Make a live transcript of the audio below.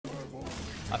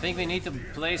I think we need to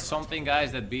play something,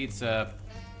 guys, that beats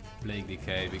Plague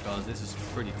Decay, because this is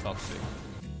pretty toxic.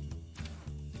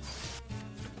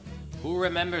 Who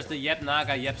remembers the Yep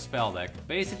Naga Yep spell deck?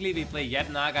 Basically, we play Yep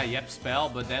Naga Yep spell,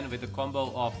 but then with the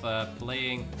combo of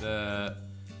playing the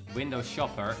Window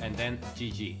Shopper and then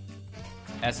GG.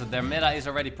 As their meta is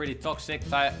already pretty toxic,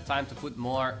 time to put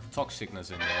more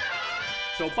toxicness in there.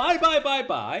 So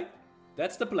bye.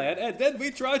 That's the plan. And then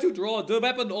we try to draw the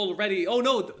weapon already. Oh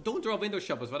no, don't draw Window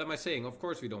Shoppers. What am I saying? Of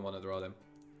course we don't want to draw them.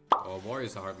 Oh, Warrior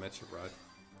is a hard matchup, right?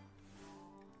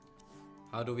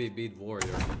 How do we beat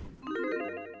Warrior?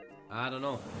 I don't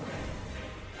know.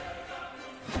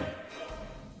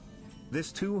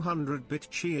 This 200-bit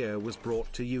cheer was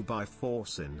brought to you by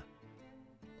Forcin.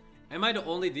 Am I the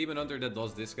only Demon Hunter that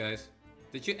does this, guys?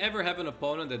 Did you ever have an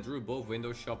opponent that drew both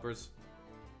Window Shoppers?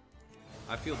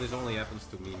 I feel this only happens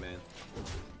to me, man.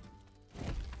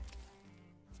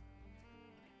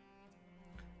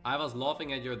 I was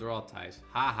laughing at your draw, Thijs.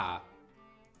 Haha.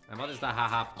 And what is the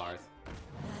haha part?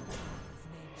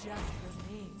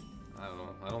 I don't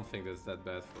know. I don't think that's that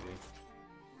bad for me.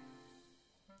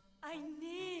 I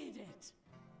need it.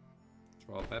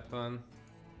 Draw a weapon.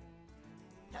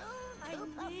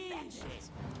 I need it.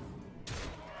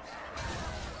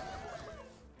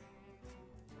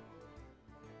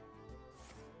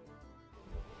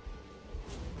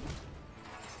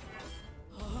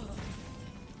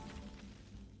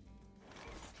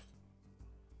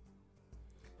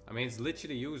 I mean, it's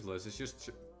literally useless. It's just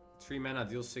 3 mana,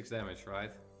 deals 6 damage,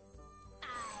 right?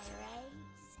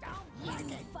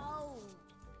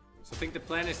 So I think the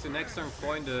plan is to next turn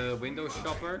coin the Window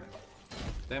Shopper.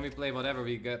 Then we play whatever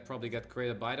we probably get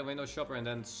created by the Window Shopper, and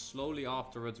then slowly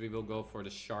afterwards we will go for the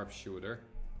Sharpshooter.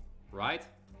 Right?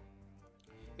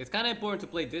 It's kind of important to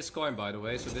play this coin, by the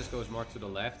way, so this goes more to the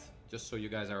left, just so you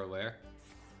guys are aware.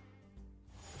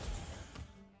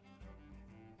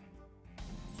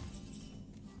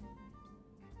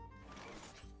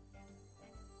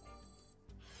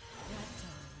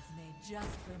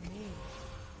 Just for me.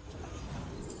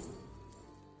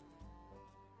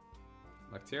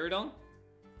 Bacteridon?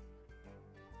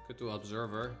 Could do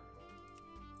Observer.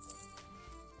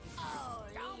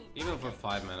 Even for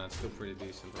 5 mana, it's still pretty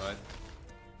decent, right?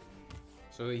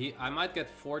 So I might get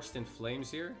Forged in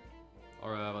Flames here.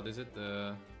 Or what is it?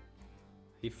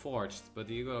 He Forged, but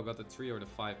he got the 3 or the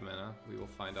 5 mana. We will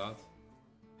find out.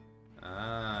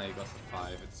 Ah, he got the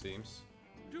 5, it seems.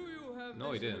 Do you have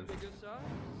no, he didn't. size?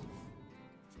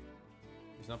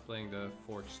 He's not playing the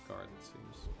Forged card, it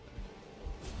seems.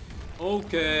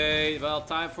 Okay, well,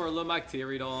 time for a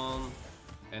Bacteridon.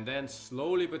 And then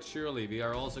slowly but surely we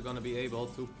are also gonna be able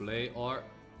to play our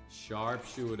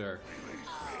Sharpshooter.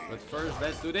 But first,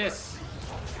 let's do this.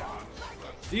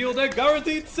 Deal the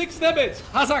guaranteed 6 damage!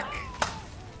 Hazak!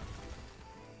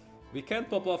 We can't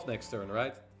pop off next turn,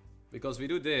 right? Because we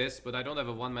do this, but I don't have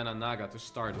a 1 mana Naga to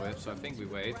start with, so I think we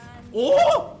wait.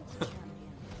 Oh!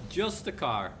 Just a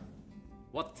car.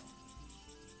 What?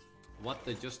 What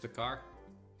the just a car?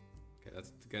 Okay,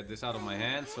 let's get this out of my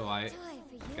hand so I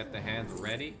get the hand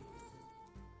ready.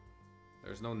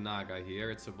 There's no Naga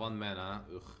here. It's a 1 mana.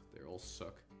 Ugh, they all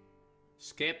suck.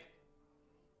 Skip.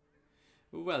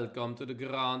 Welcome to the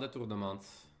Grande Tournament.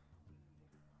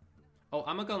 Oh,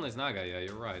 Amagon is Naga. Yeah,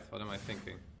 you're right. What am I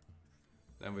thinking?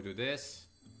 Then we do this.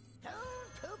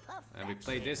 And we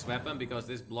play this weapon because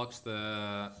this blocks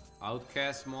the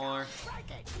Outcast more.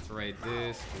 Trade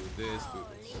this, do this, do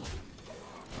this.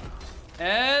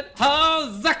 And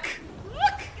Hazak!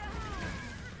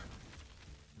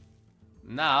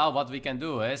 Now what we can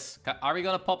do is, are we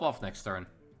gonna pop off next turn?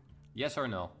 Yes or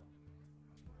no?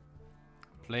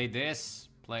 Play this.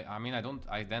 I mean,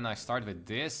 then I start with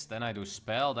this, then I do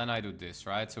spell, then I do this,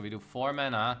 right? So we do 4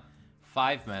 mana,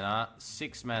 5 mana,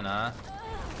 6 mana,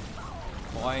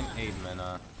 0.8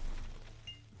 mana.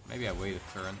 Maybe I wait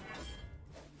a turn.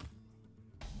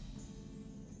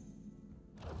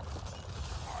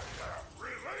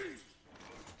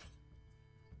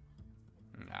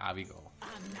 Nah, we go. I'm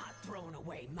not throwing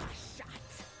away my shot.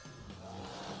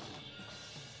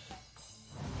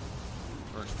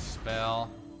 First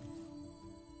spell.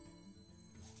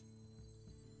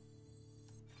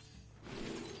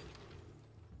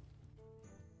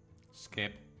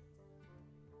 Skip.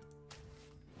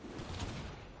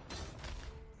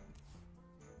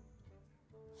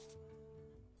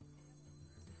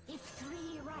 If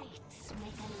 3 rights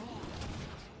make a land.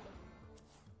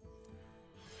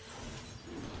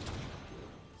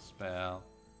 Spell.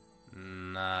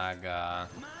 Naga.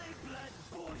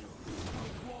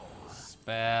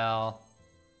 Spell.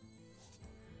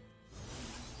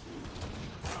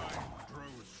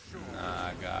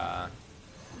 Naga.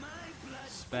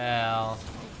 spell.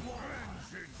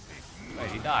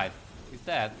 Wait, he died. He's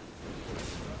dead.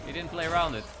 He didn't play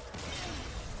around it.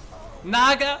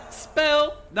 Naga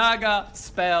spell! Naga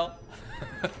spell!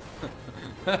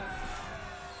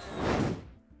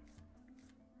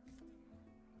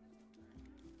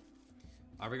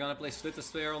 Are we gonna play Slit the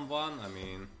Sphere on one? I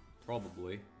mean,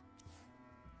 probably.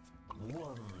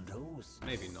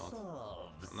 Maybe not.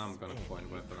 Now I'm gonna coin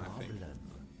weapon, I think.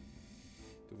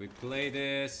 Do we play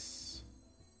this?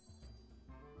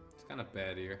 It's kind of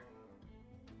bad here.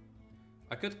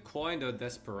 I could coin the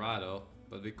Desperado,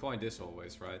 but we coin this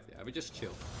always, right? Yeah, we just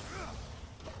chill.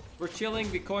 We're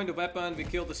chilling, we coin the weapon, we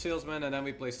kill the salesman, and then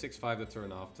we play 6-5 the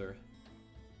turn after.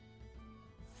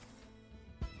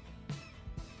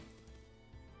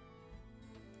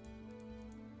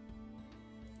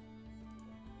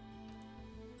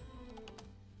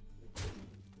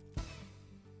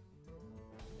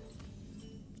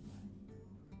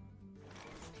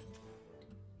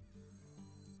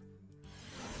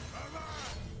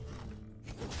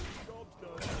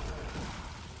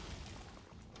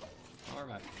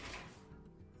 Alright.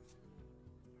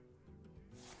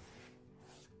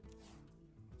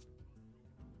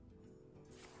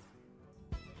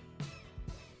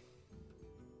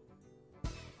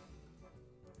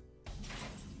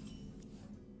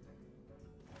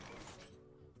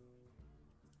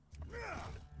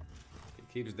 He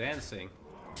keeps dancing.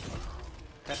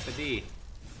 That's the D.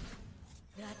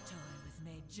 That toy was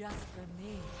made just for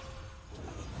me.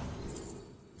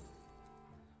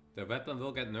 The weapon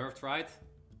will get nerfed, right? I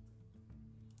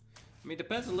mean, it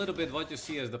depends a little bit what you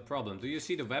see as the problem. Do you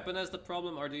see the weapon as the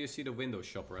problem, or do you see the window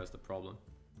shopper as the problem?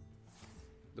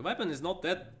 The weapon is not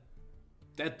that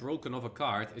broken of a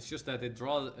card. It's just that it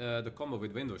draws the combo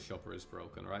with window shopper is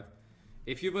broken, right?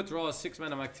 If you would draw a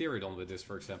 6-mana Macteridon with this,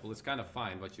 for example, it's kind of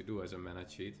fine what you do as a mana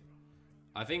cheat.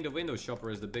 I think the window shopper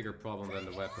is the bigger problem than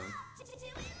the weapon.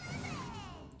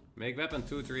 Make weapon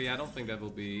 2-3. I don't think that will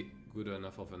be good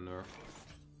enough of a nerf.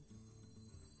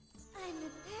 I'm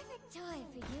the perfect toy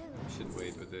for you. I should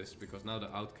wait with this, because now the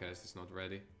outcast is not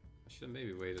ready. I should have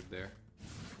maybe waited there.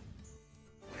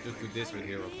 Just do this with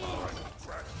hero power.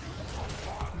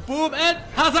 Boom and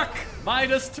Hazak!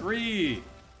 -3!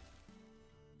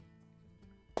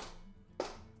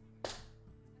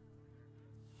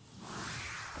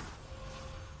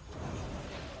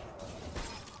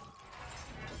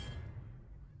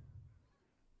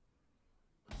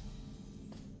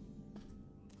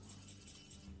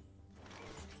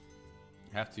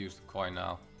 Have to use the coin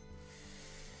now.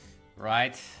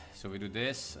 Right, so we do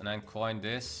this and then coin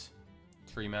this.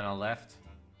 3 mana left.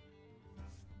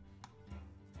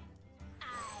 I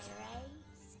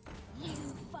raise, you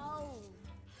fold.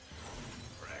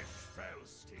 Fresh fell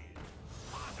steel,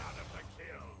 hot out of the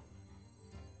kiln.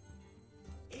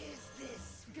 Is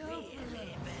this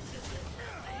really better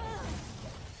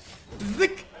than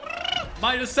Zik!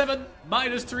 -7,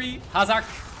 -3. Hazak,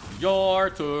 your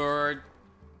turn.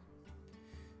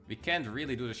 We can't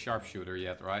really do the sharpshooter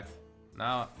yet, right?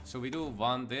 Now, so we do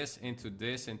this into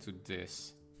this into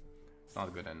this. It's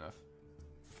not good enough.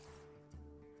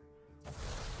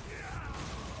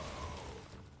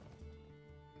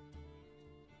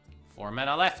 Four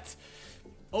mana left.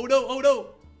 Oh no, oh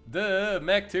no! The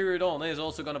Macteridon is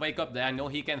also gonna wake up. I know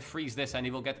he can freeze this and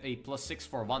he will get a +6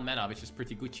 for 1 mana, which is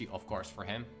pretty Gucci, of course, for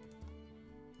him.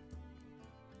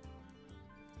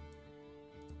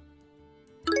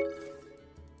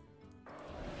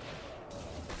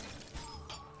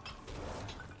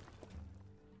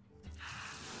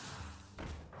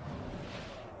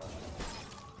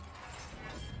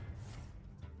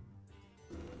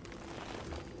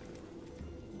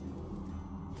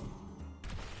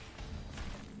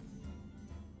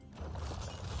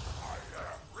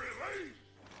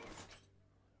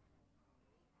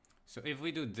 So if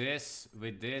we do this,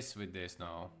 with this, with this,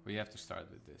 no. We have to start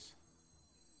with this.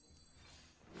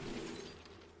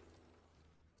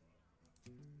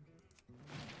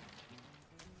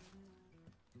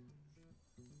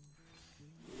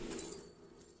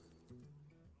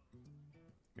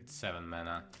 It's 7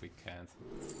 mana, we can't.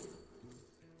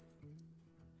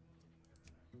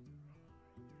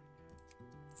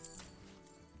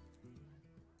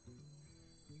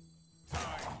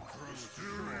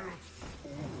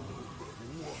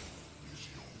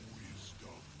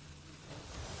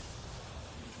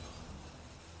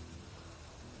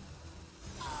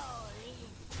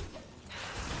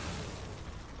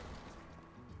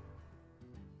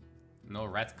 No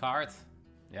red card?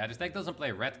 Yeah, this deck doesn't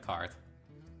play red card.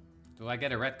 Do I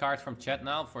get a red card from chat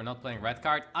now for not playing red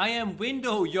card? I am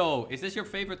Window, yo! Is this your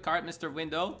favorite card, Mr.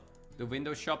 Window? The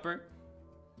window shopper?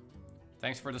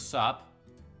 Thanks for the sub.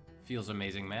 Feels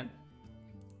amazing, man.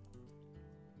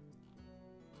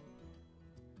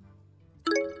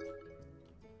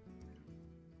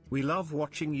 We love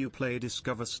watching you play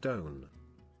Discover Stone.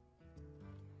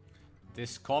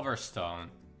 Discover Stone.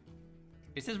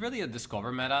 Is this really a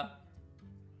Discover meta?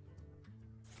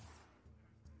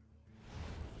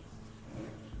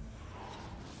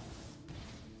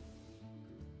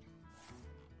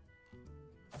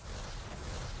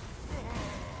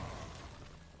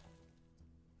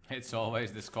 It's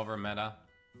always Discover meta.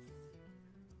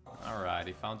 Alright,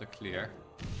 he found a clear.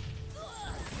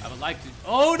 I would like to...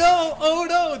 Oh no! Oh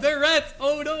no! They're red!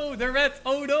 Oh no! They're red!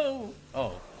 Oh no!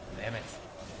 Oh, damn it.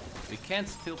 We can't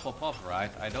still pop off,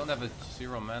 right? I don't have a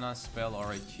 0 mana spell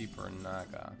or a cheaper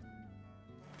Naga.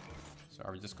 So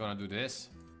are we just gonna do this?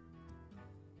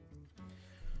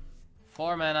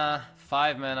 4 mana,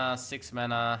 5 mana, 6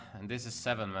 mana, and this is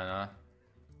 7 mana.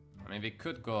 I mean, we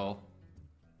could go...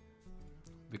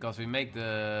 Because we make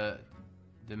the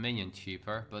minion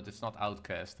cheaper, but it's not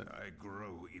outcasted. I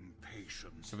grow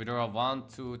impatient. So we draw 1,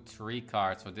 2, 3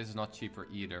 cards, so this is not cheaper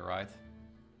either, right?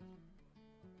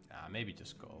 Maybe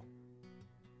just go.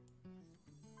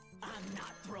 I'm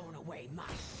not throwing away my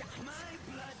shot. My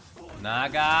blood.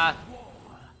 Naga.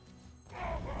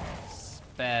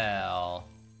 Spell.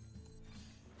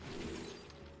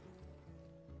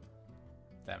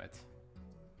 Damn it.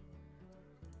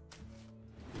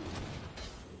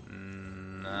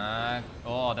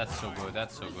 Oh, that's so good.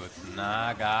 That's so good.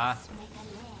 Naga.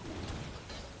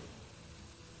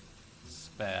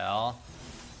 Spell.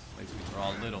 Makes me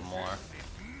draw a little more.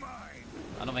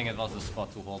 I don't think it was the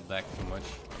spot to hold back too much.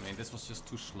 I mean, this was just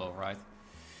too slow, right?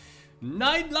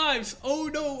 9 lives! Oh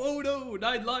no, oh no!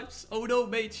 9 lives! Oh no,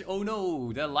 mage! Oh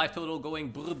no! The life total going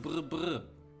brr brr brr.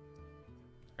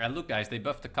 And look, guys, they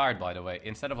buffed the card, by the way.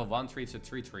 Instead of a 1-3, it's a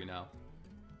 3-3 now.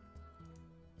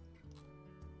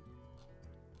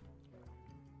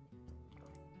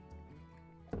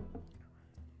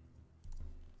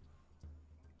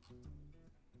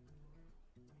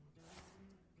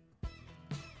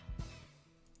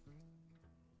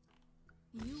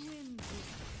 You win.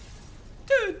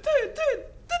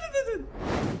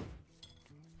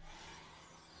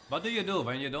 What do you do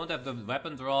when you don't have the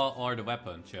weapon draw or the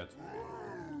weapon, chat?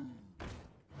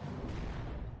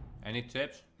 Any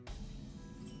tips?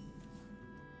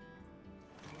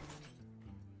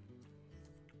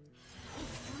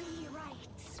 Three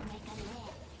rights make a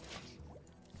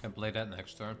left. Can play that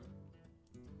next turn.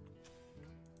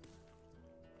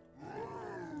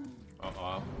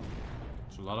 Uh-oh.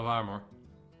 It's a lot of armor.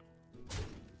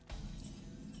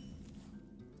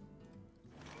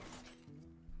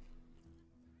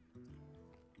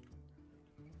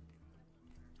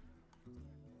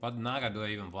 What Naga do I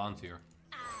even want here?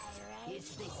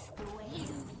 Is this the way you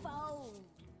fold?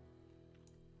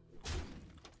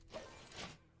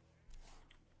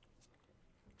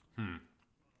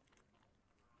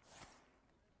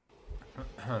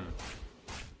 I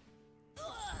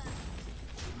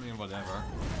mean, whatever.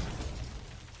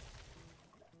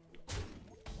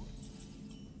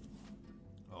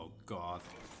 Oh god.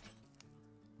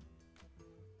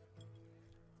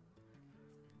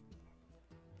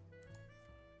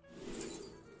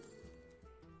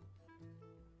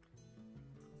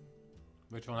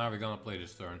 Which one are we gonna play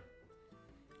this turn?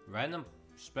 Random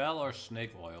spell or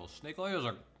snake oils? Snake oils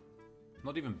are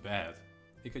not even bad.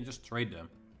 You can just trade them.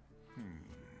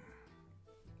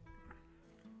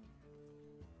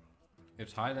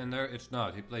 It's Highlander, it's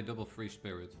not. He played double free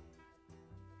spirit.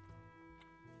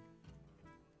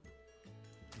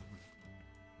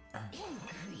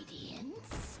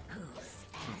 Ingredients? Who's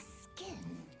asking?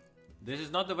 This is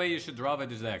not the way you should draw with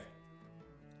this deck.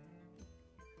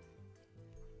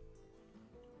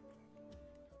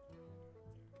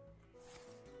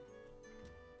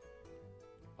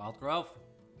 Wild Growth?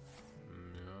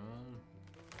 No.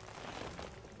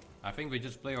 I think we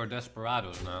just play our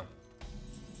Desperados now.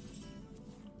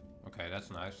 Okay,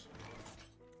 that's nice.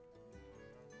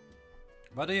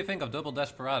 What do you think of double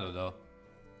Desperado though?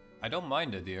 I don't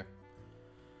mind it here.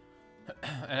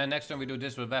 And then next time we do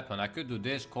this with weapon. I could do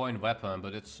this coin weapon,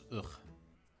 but it's ugh.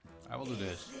 I will do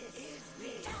this.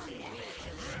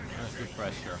 Let's do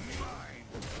pressure.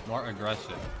 More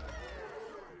aggressive.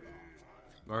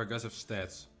 More aggressive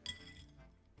stats.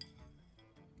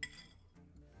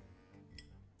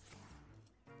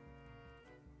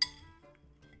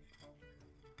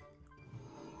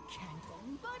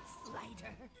 Canton but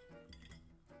lighter.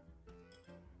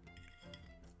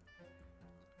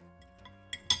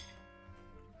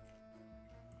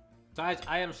 Guys,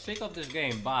 I am sick of this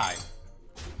game. Bye.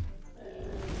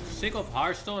 Sick of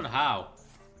Hearthstone? How?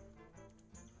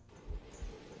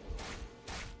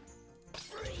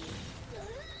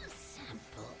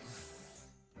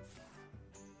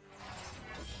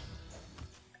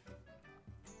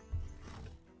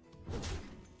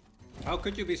 How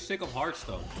could you be sick of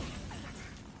Hearthstone?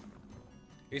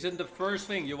 Isn't the first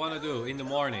thing you want to do in the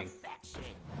morning,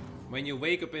 when you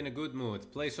wake up in a good mood,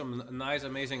 play some nice,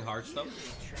 amazing Hearthstone?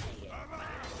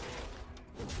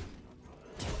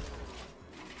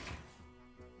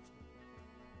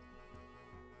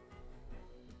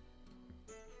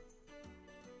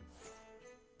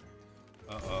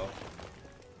 Uh-oh.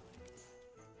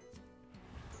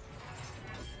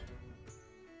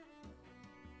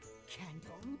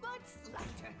 Candle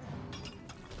mudslider.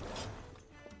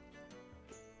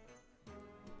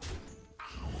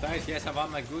 Thijs, yes, I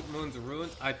want my good mood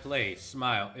ruined. I play.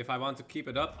 Smile. If I want to keep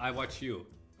it up, I watch you.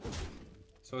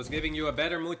 So it's giving you a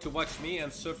better mood to watch me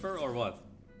and suffer, or what?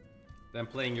 Than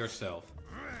playing yourself.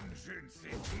 Vengeance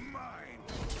is mine.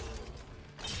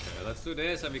 Okay, let's do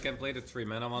this and we can play the 3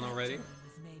 mana one already. It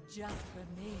was made just for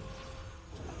me.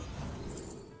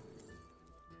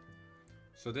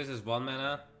 So this is 1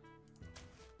 mana.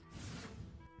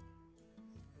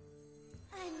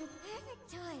 I'm the perfect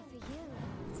toy for you.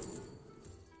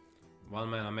 1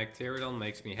 mana Mecteridon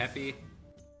makes me happy.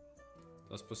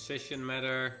 Does position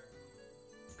matter?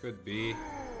 Could be.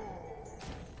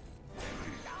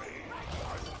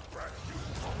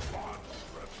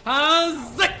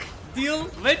 Hazak! Deal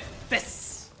with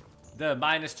this! The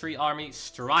 -3 army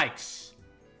strikes.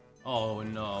 Oh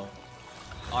no.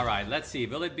 Alright, let's see.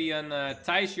 Will it be an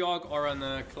Thijs Yogg or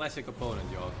an classic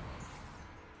opponent Yogg?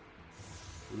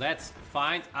 Let's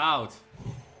find out.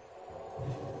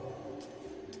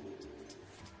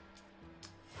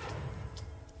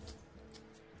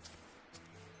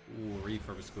 Ooh,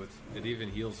 refurb is good. It even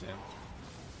heals him.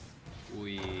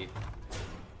 We.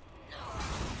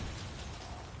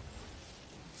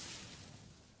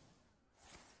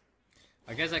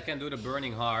 I guess I can do the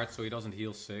burning heart so he doesn't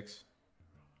heal 6.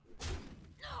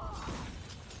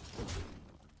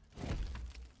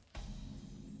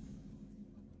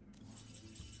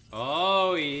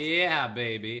 Oh yeah,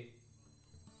 baby.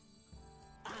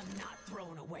 I'm not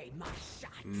throwing away my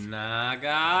shots.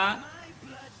 Naga. My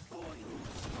blood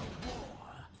boils for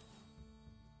war.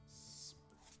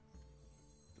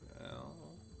 Spell.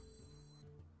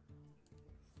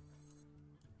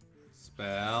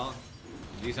 Spell.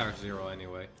 These are 0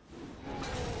 anyway.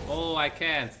 Oh, I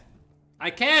can't.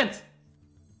 I can't!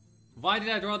 Why did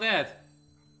I draw that?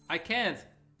 I can't.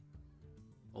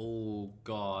 Oh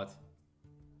god.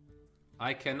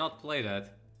 I cannot play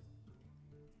that.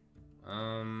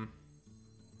 I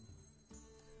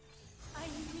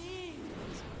need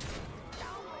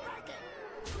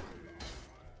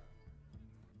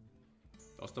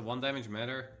Does the 1 damage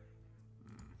matter?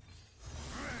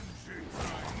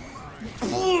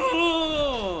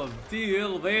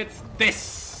 Deal with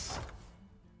this!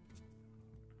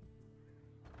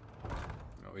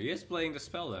 Oh, he is playing the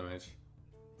spell damage.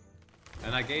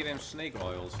 And I gave him snake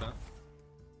oils, huh?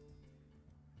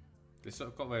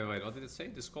 Wait, what did it say?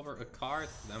 Discover a card,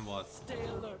 then what? Stay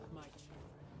alert, my children.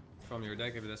 From your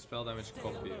deck, if it has spell damage, Stay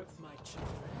copy it. alert, my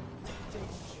children.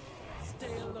 Danger.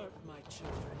 Stay alert, my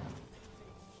children.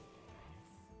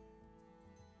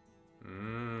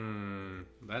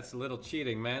 That's a little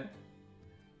cheating, man.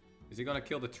 Is he gonna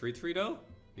kill the tree though?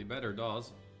 He better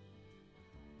does.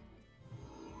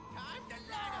 Time to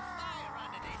light a fire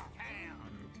under this town.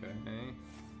 Okay.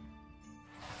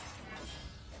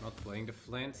 Not playing the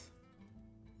flint.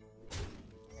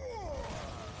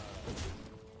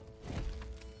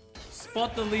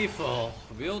 Spot the lethal.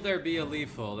 Will there be a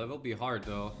lethal? That will be hard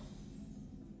though.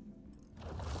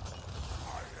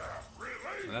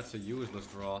 That's a useless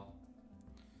draw.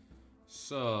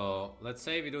 So, let's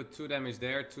say we do 2 damage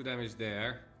there, 2 damage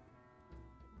there.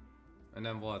 And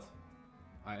then what?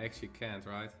 I actually can't,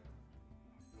 right?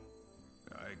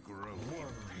 I grow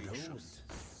impatient.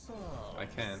 I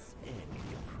can't.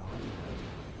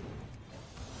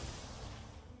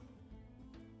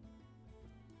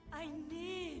 I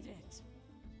need it.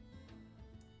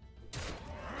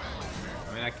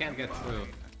 I mean, I can't get through.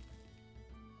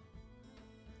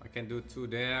 I can do 2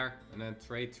 there, and then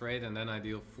trade, and then I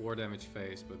deal 4 damage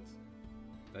phase, but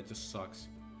that just sucks.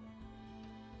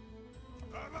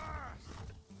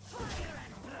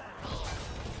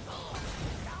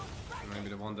 Maybe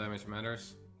the 1 damage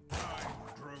matters. Time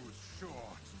grows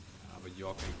short. I have a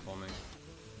Yogg incoming.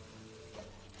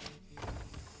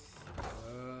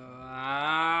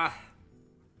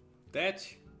 That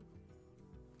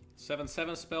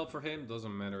 7/7 spell for him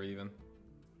doesn't matter even.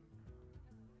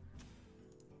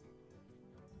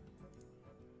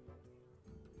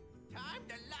 Time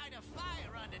to light a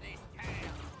fire under this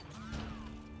town.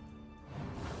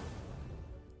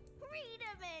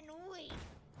 Freedom and weep.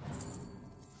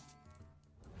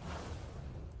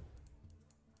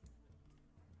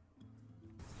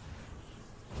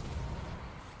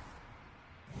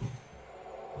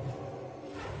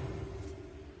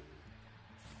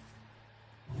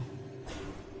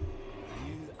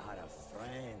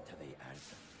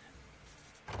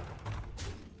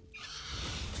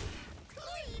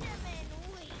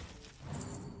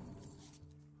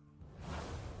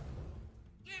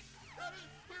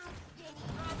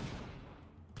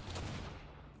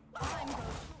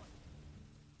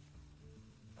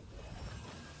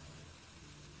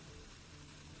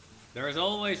 There is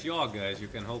always Yogg, guys, you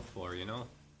can hope for, you know?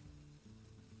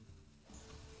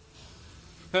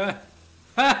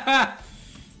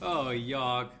 Oh,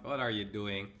 Yogg, what are you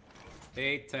doing?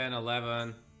 8, 10,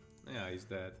 11. Yeah, he's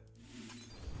dead.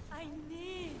 I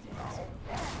need it.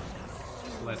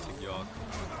 Classic Yogg.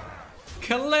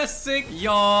 Classic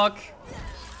Yogg!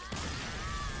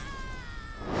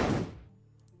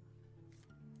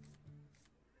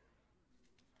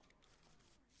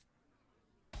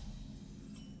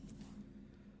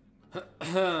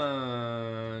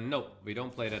 No, we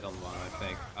don't play that on one, I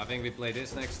think. I think we play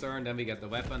this next turn, then we get the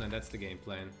weapon, and that's the game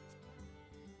plan.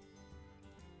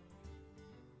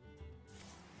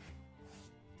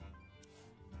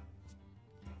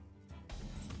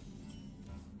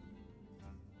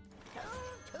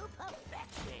 To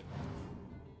perfection.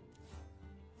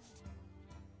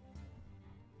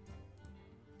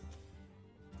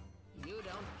 You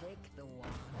don't pick the one,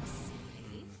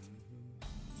 silly.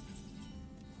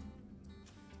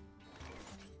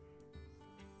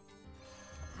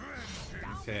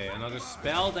 Okay, another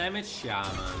spell damage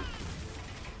shaman.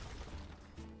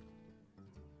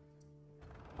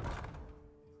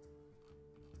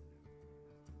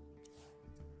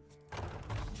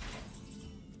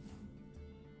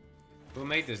 Who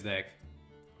made this deck?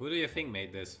 Who do you think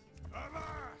made this?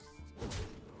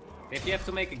 If you have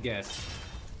to make a guess,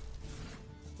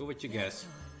 who would you guess? That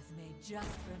toy was made just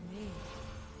for me.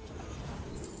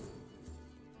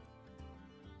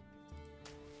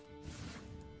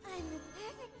 I'm the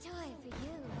perfect toy for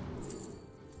you.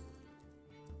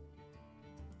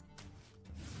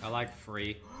 I like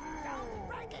free.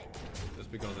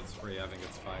 Just because it's free, I think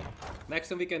it's fine. Next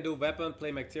time we can do weapon,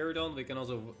 play Macterodon. We can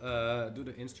also do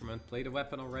the instrument, play the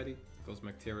weapon already. Because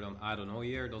Macterodon, I don't know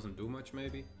here, doesn't do much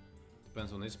maybe.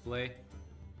 Depends on his play.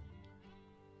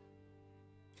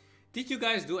 Did you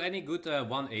guys do any good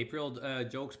 1 April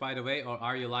jokes, by the way? Or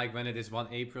are you like, when it is 1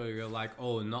 April, you're like,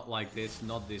 oh, not like this,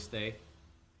 not this day?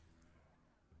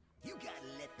 You gotta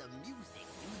let the music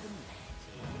do the magic.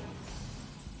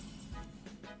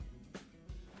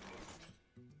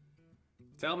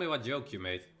 Tell me what joke you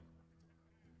made.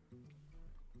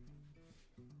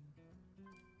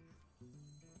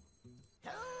 To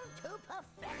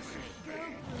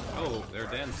perfection. Oh, they're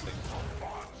dancing.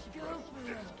 Go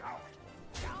for it.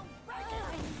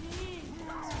 I need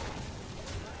it.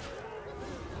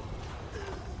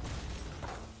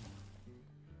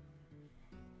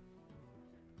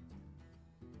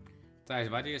 Thijs,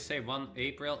 why do you say 1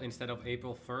 April instead of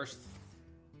April 1st?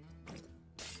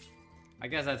 I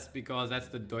guess that's because that's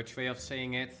the Dutch way of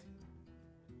saying it.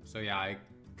 So yeah, I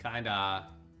kinda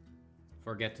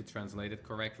forget to translate it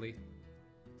correctly.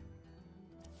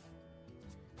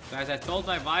 Guys, I told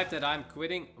my wife that I'm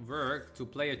quitting work to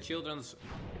play a children's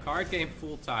card game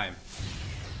full time.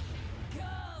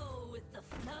 Go with the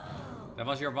flow. That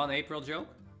was your 1 April joke?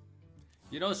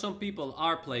 You know, some people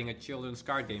are playing a children's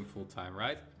card game full time,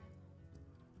 right?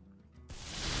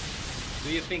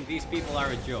 Do you think these people are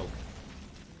a joke?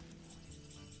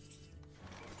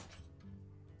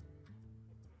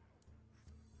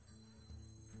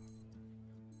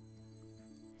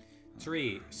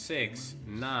 Three, 6,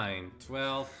 9,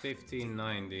 12, 15,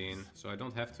 19. So I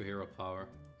don't have to hero power.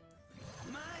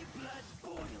 My blood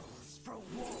boils for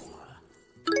war.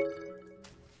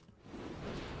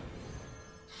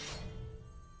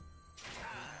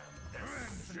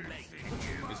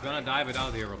 He's gonna die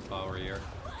without hero power here.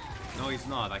 No, he's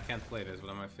not. I can't play this.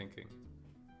 What am I thinking?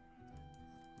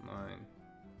 9.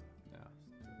 Yeah.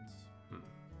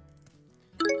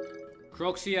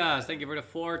 Croxias, thank you for the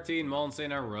 14 months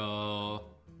in a row.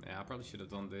 Yeah, I probably should have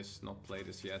done this, not play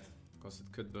this yet, because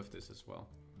it could buff this as well.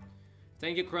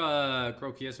 Thank you,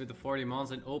 Croxias, with the 40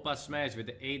 months, and Opa Smash with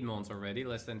the 8 months already,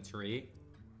 less than 3.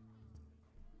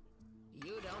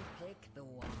 You don't pick the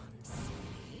one,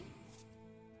 silly.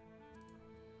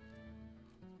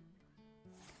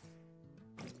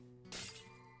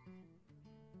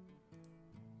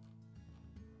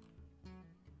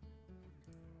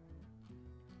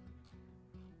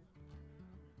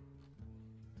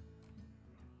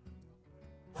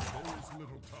 There's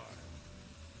little time.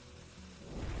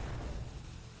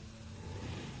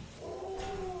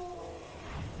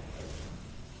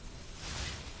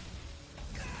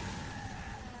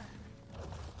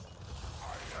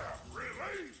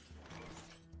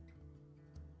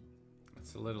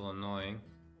 That's a little annoying.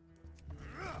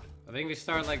 I think we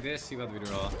start like this, see what we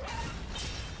draw.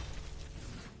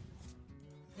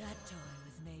 That toy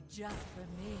was made just for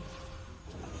me.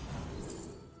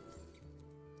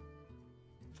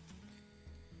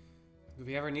 Do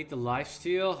we ever need the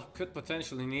lifesteal? Could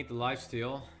potentially need the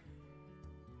lifesteal.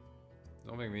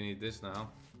 Don't think we need this now.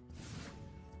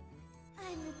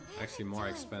 Actually more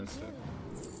expensive.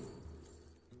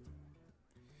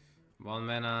 1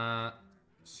 mana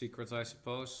secrets, I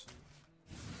suppose.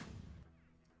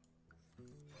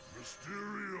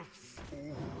 Mysterious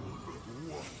sword,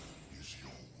 what is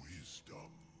your wisdom?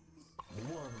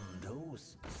 One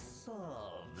dose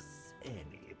solves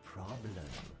any problem.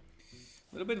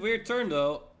 A little bit weird turn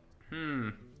though.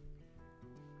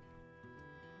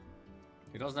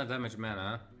 He doesn't have that much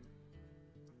mana.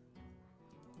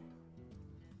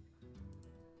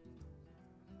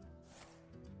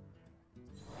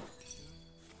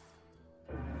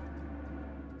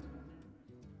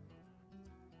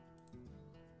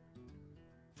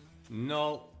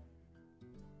 No.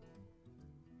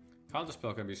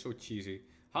 Counterspell can be so cheesy.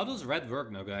 How does red work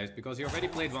now, guys? Because he already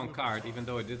played 1 card, even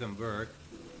though it didn't work.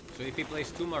 So if he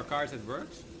plays 2 more cards, it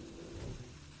works?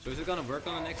 So is it gonna work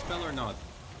on the next spell or not?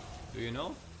 Do you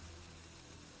know?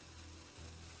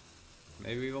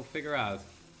 Maybe we will figure out.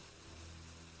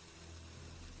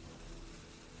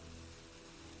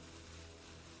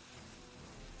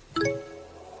 It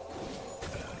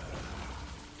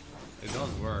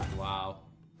does work, wow.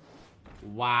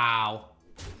 Wow.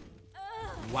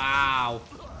 Wow.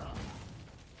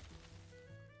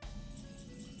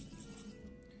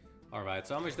 Alright,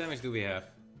 so how much damage do we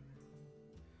have?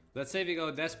 Let's say we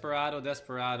go Desperado,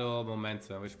 Desperado,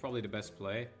 Momentum, which is probably the best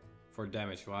play for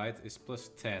damage, right? It's plus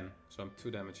 10, so I'm 2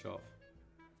 damage off.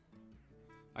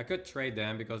 I could trade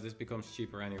them because this becomes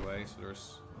cheaper anyway, so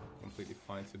there's completely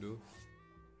fine to do.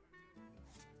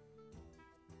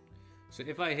 So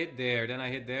if I hit there, then I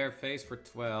hit their face for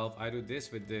 12. I do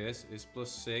this with this, is plus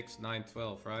 6, 9,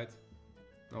 12, right?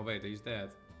 No, wait, he's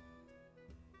dead.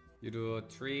 You do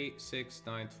 3, 6,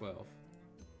 9, 12.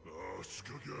 Ask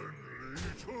again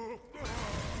later.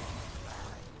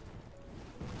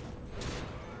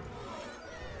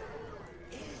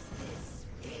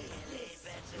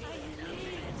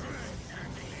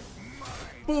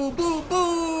 Boom, boom,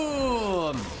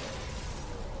 boom!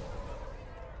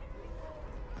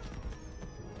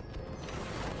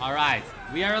 Alright,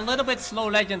 we are a little bit slow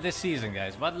legend this season,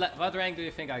 guys. What rank do you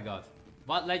think I got?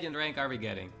 What legend rank are we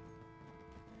getting?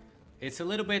 It's a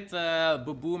little bit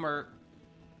boomer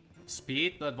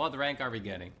speed, but what rank are we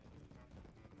getting?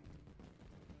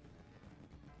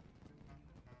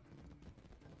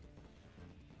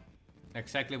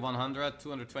 Exactly 100,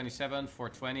 227,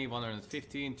 420,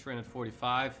 115,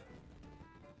 345.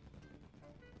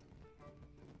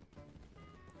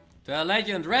 The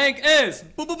legend rank is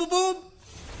boom, boom, boom, boom.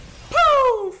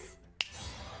 Poof!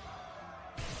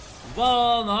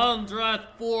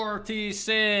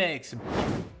 146.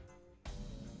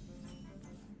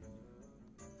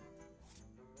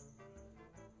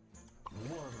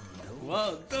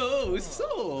 One dose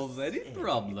solves any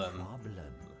problem.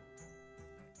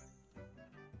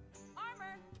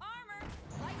 Armor! Armor!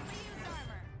 Lightly used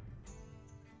armor.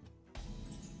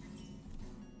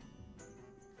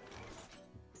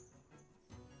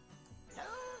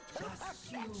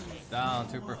 Down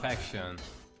to perfection.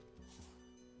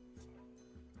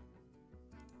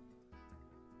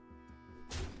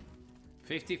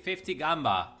 $50-50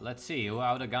 Gamba. Let's see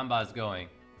how the Gamba is going.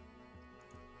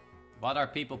 What are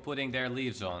people putting their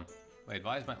leaves on? Wait,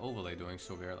 why is my overlay doing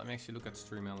so weird? Let me actually look at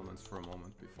stream elements for a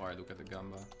moment before I look at the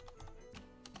Gamba.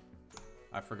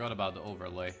 I forgot about the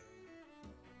overlay.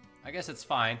 I guess it's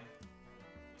fine.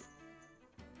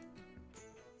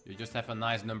 You just have a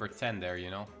nice number 10 there,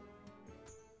 you know?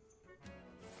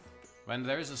 When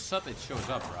there is a sub, it shows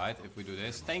up, right? If we do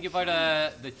this. Thank you for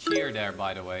the cheer there,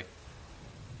 by the way.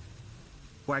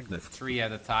 Wagner. 3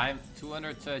 at a time.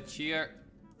 200 cheer.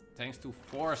 Thanks to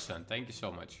Forsen. Thank you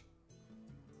so much.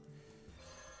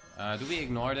 Do we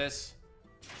ignore this?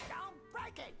 Don't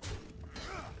break it.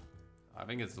 I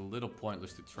think it's a little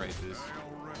pointless to trade this.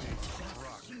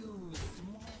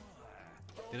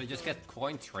 Did I just get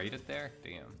coin traded there?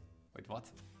 Damn. Wait, what?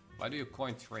 Why do you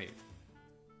coin trade?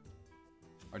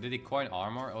 Or did he coin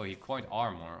armor? Oh, he coined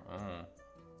armor. Oh.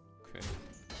 Okay.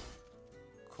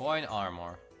 Coin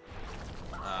armor.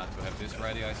 To have this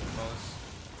ready, I suppose.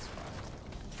 That's fine.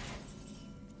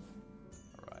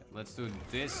 Alright, let's do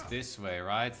this way,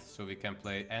 right? So we can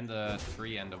play and the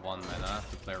 3 and the 1 mana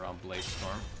to play around Blade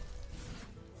Storm.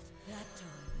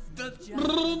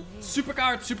 Super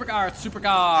card, super card, super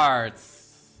card!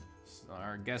 So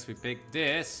I guess we pick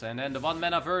this, and then the 1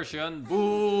 mana version.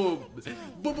 Boom!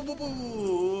 Boom, boom, boom,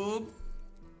 boom!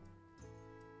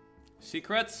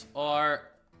 Secrets or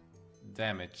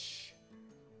damage?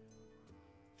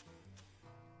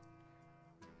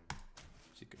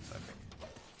 Secrets, I think.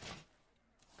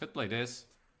 Could play this.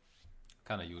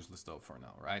 Kinda useless though for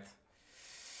now, right?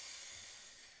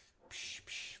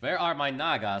 Where are my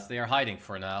Nagas? They are hiding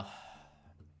for now.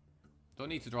 Don't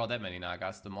need to draw that many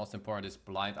Nagas. The most important is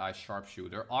Blind Eye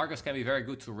Sharpshooter. Argus can be very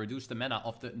good to reduce the mana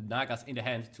of the Nagas in the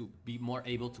hand to be more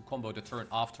able to combo the turn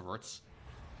afterwards.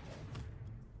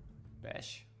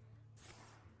 Bash.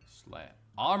 Slam.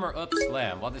 Armor up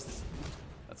slam. What is this?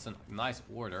 That's a nice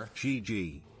order.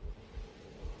 GG.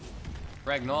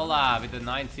 Pragnola with the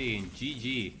 19.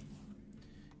 GG.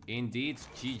 Indeed,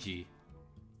 GG.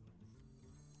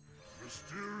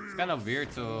 It's kind of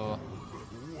weird to...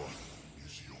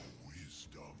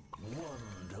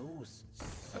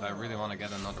 But I really want to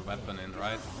get another weapon in,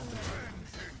 right?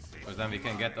 Because then we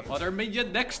can get the other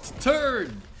minion next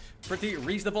turn! Pretty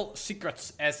reasonable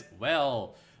secrets as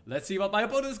well. Let's see what my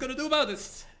opponent is gonna do about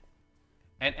this.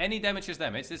 And any damage is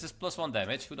damage. This is +1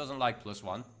 damage. Who doesn't like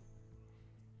 +1?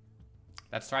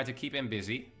 Let's try to keep him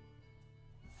busy.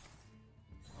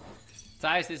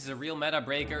 Thijs, this is a real meta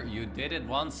breaker. You did it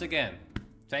once again.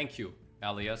 Thank you,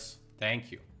 Elias.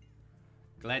 Thank you.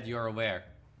 Glad you're aware.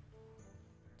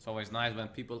 It's always nice when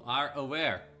people are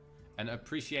aware and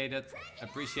appreciating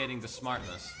the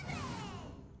smartness.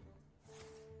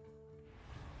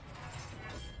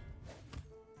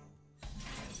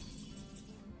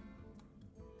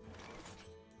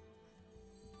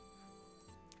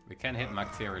 We can hit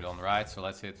Macteridon, right? So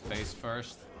let's hit face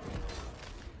first.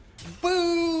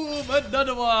 Boom!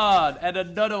 Another one! And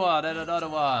another one! And another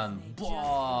one!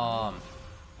 Boom!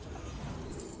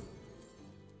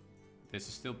 This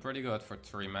is still pretty good for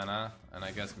 3 mana. And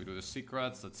I guess we do the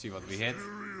secrets. Let's see what we hit.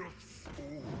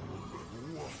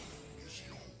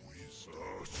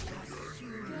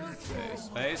 Face,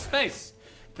 face, face!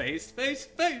 Face, face,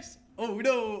 face! Oh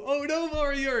no,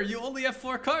 warrior! You only have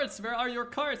 4 cards! Where are your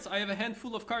cards? I have a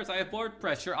handful of cards. I have board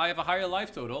pressure. I have a higher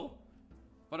life total.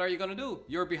 What are you gonna do?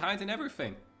 You're behind in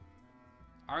everything.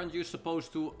 Aren't you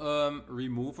supposed to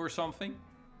remove or something?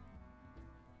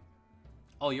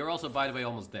 Oh, you're also, by the way,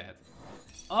 almost dead.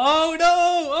 Oh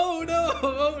no! Oh no!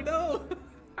 Oh no!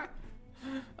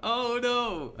 Oh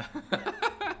no!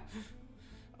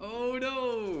 Oh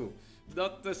no!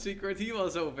 Not the secret he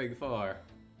was hoping for.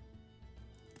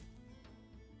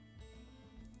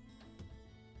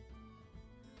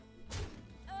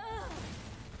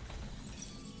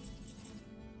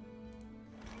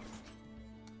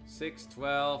 Six,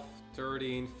 12,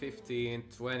 13, 15,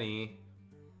 20.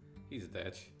 He's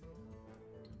dead.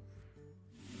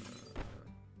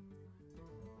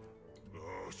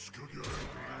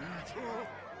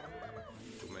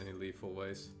 Too many lethal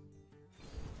ways.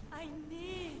 I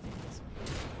need it.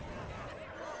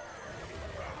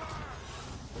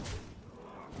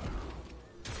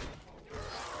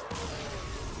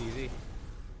 Easy.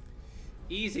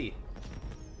 Easy.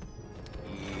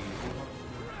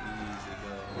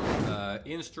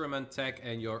 Instrument tech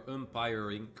and your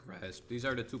umpiring grasp. These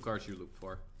are the 2 cards you look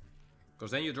for.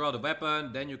 Because then you draw the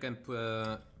weapon, then you can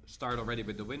start already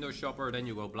with the window shopper, then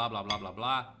you go blah blah blah blah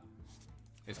blah.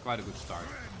 It's quite a good start.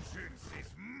 Vengeance is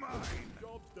mine.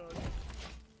 Job's done.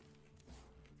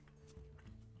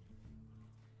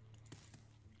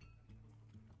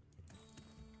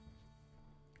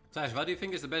 Thijs, what do you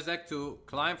think is the best deck to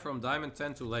climb from Diamond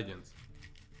 10 to Legend?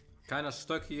 Kinda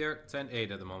stuck here,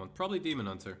 10-8 at the moment. Probably Demon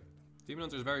Hunter. Demon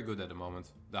Hunter is very good at the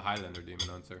moment. The Highlander Demon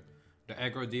Hunter. The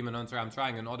aggro Demon Hunter. I'm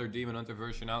trying another Demon Hunter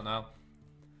version out now.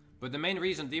 But the main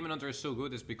reason Demon Hunter is so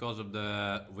good is because of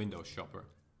the window shopper.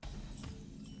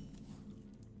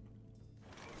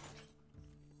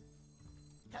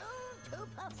 To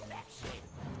perfection.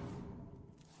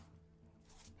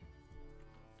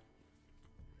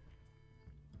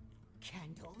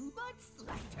 Candle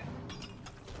mudslider.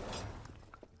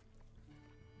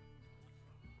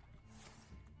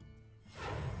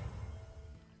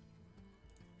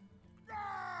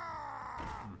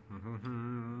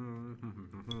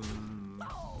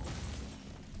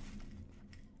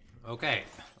 Okay.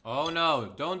 Oh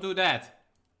no, don't do that.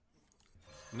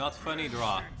 Not funny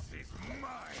draw.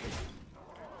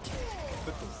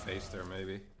 Put the face there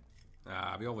maybe.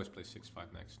 Ah, we always play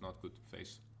 6-5 next. Not good to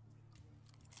face.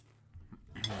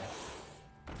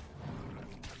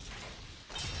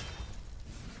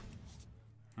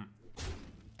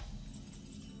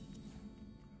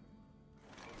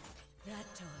 That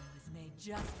toy was made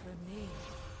just for me.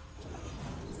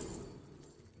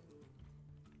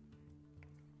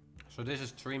 So this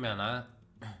is 3 mana.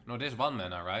 No, this is 1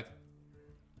 mana, right?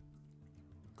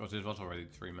 Because this was already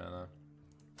 3 mana.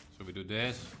 So we do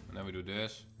this, and then we do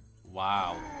this.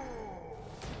 Wow.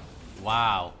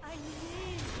 Wow. I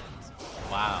need it.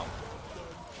 Wow.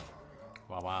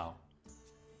 Wow, wow.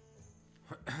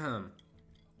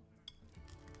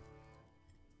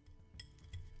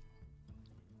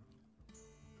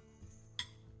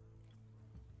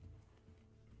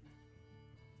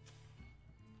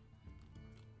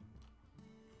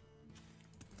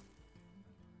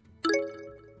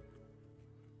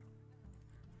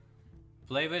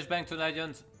 play Whizbang to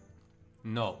Legend?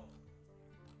 No.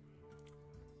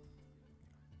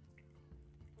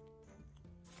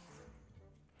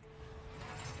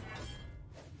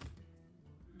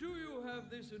 Do you have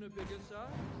this in a bigger size?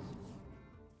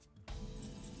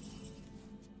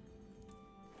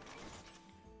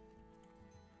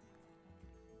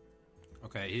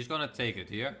 Okay, he's gonna take it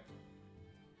here.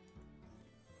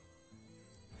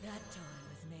 That toy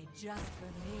was made just for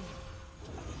me.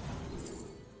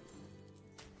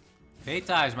 Hey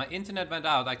Thijs, my internet went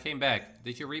out, I came back.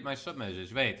 Did you read my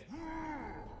sub-message? Wait.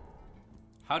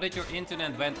 How did your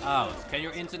internet went out? Can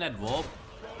your internet warp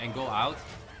and go out?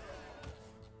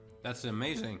 That's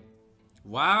amazing.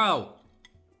 Wow!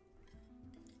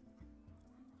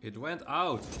 It went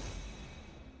out.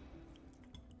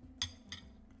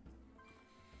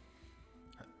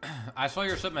 I saw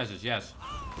your sub-message, yes.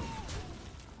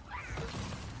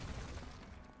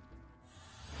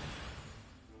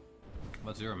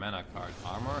 What's your mana card?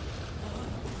 Armor?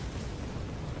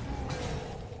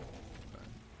 Okay.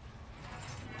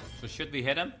 So should we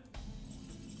hit him?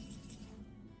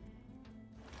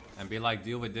 And be like,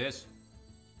 deal with this?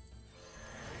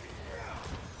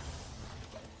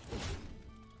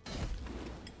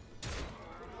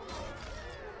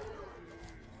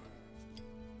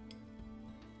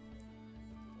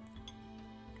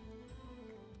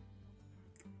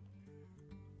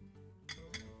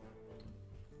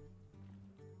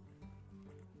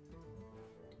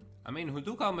 I mean,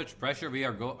 look how much pressure we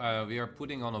are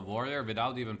putting on a warrior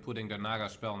without even putting the Naga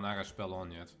spell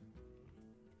on yet.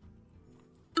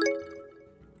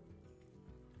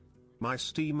 My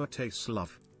steamer tastes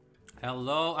love.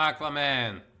 Hello,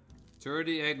 Aquaman.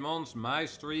 38 months, my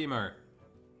streamer.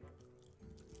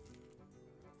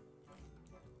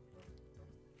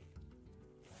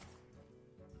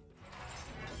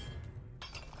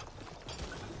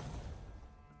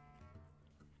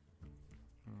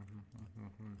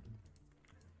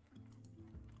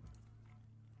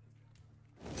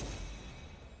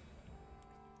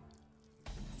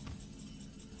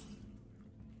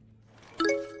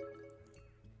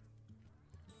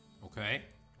 Okay.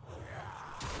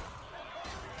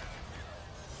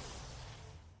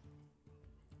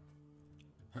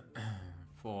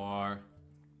 Four.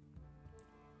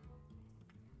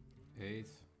 8.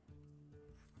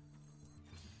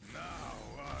 Now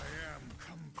I am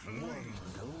complete.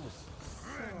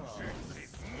 Vengeance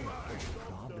is mine.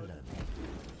 Problem.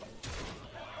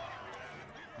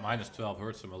 Minus 12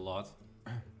 hurts him a lot.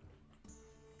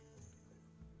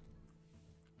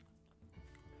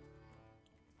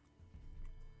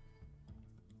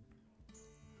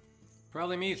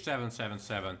 Probably me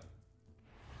 777.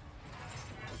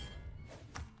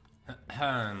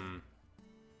 And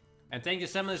thank you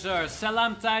so much, sir.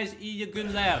 Salam Thijs, iyi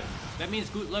günler. That means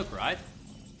good luck, right?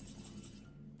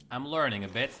 I'm learning a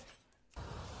bit.